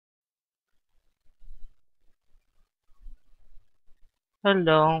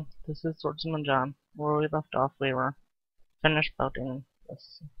Hello, this is Swordsman John. Where we left off, we were finished building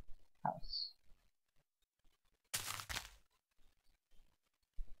this house.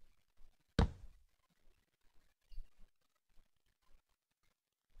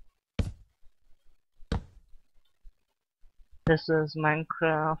 This is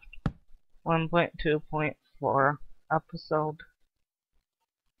Minecraft 1.2.4 episode,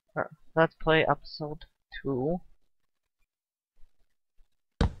 or Let's Play episode 2.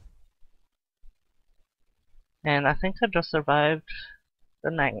 And I think I just survived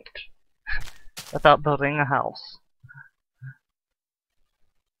the night without building a house.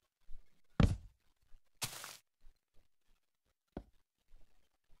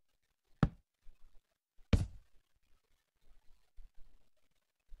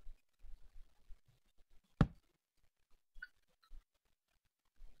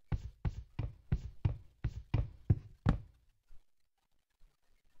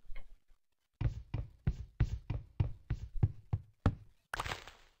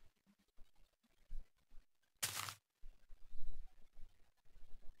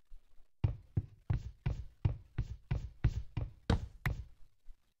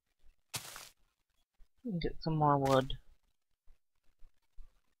 Get some more wood.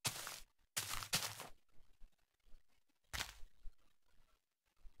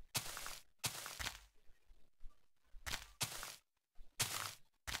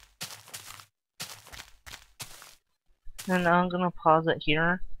 And I'm gonna pause it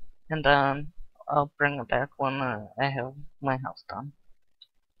here, and then I'll bring it back when I have my house done.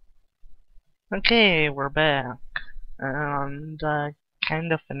 Okay, we're back. And I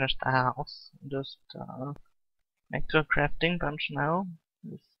kind of finished the house. Just make a crafting bench now.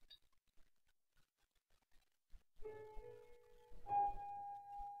 Just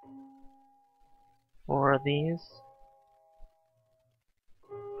four of these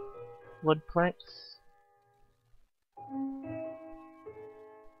wood planks.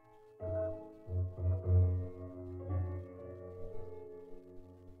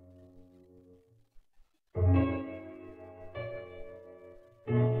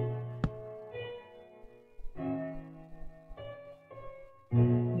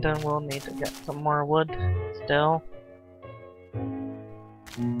 Then we'll need to get some more wood still.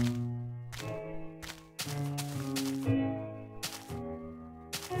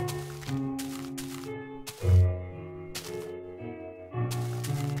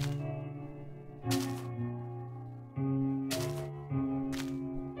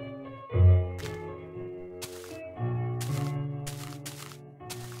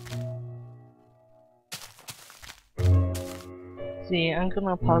 See, I'm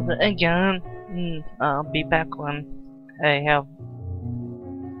gonna pause it again. I'll be back when I have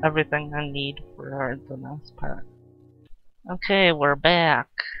everything I need for the next part. Okay, we're back,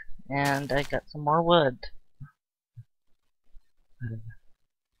 and I got some more wood.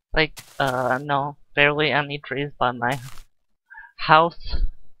 Like, no, barely any trees by my house.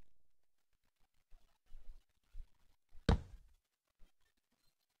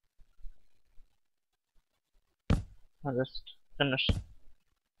 I'll just finish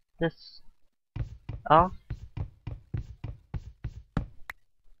this off.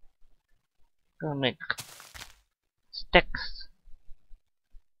 Gonna make sticks.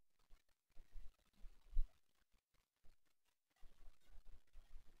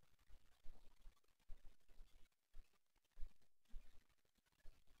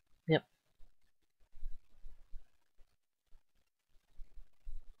 Yep.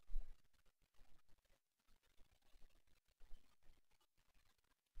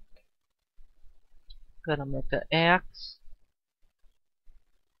 Gonna make an axe.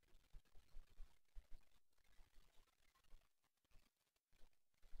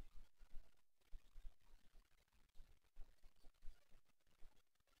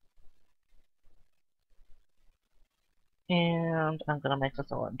 And I'm gonna make a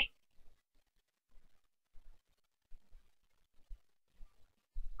sword.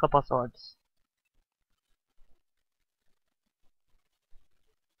 Couple swords.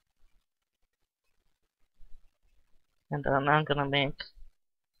 And then I'm gonna make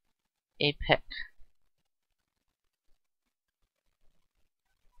a pick.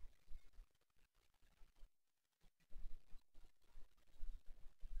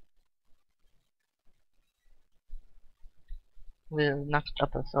 The next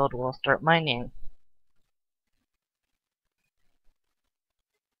episode we'll start mining.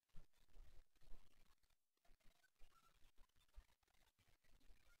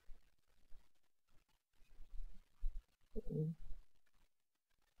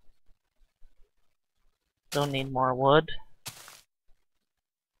 Still need more wood.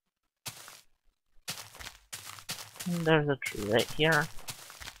 And there's a tree right here.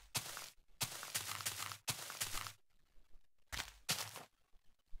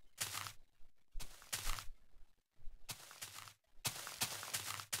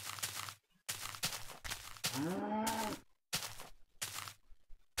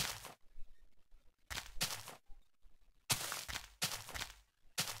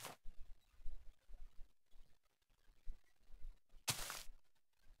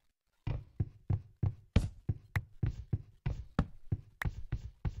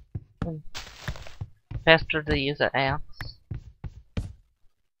 And faster to use an axe.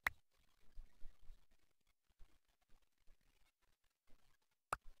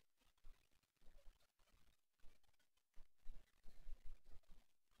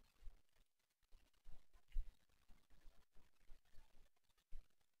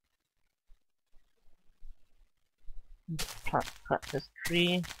 Cut this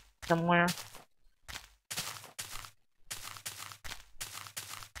tree somewhere.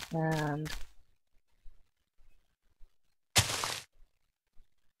 And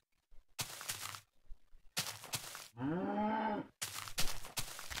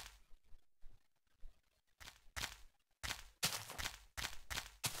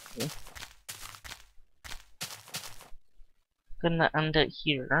gonna end it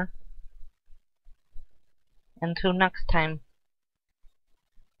here. Until next time.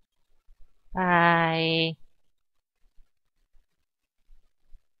 Bye.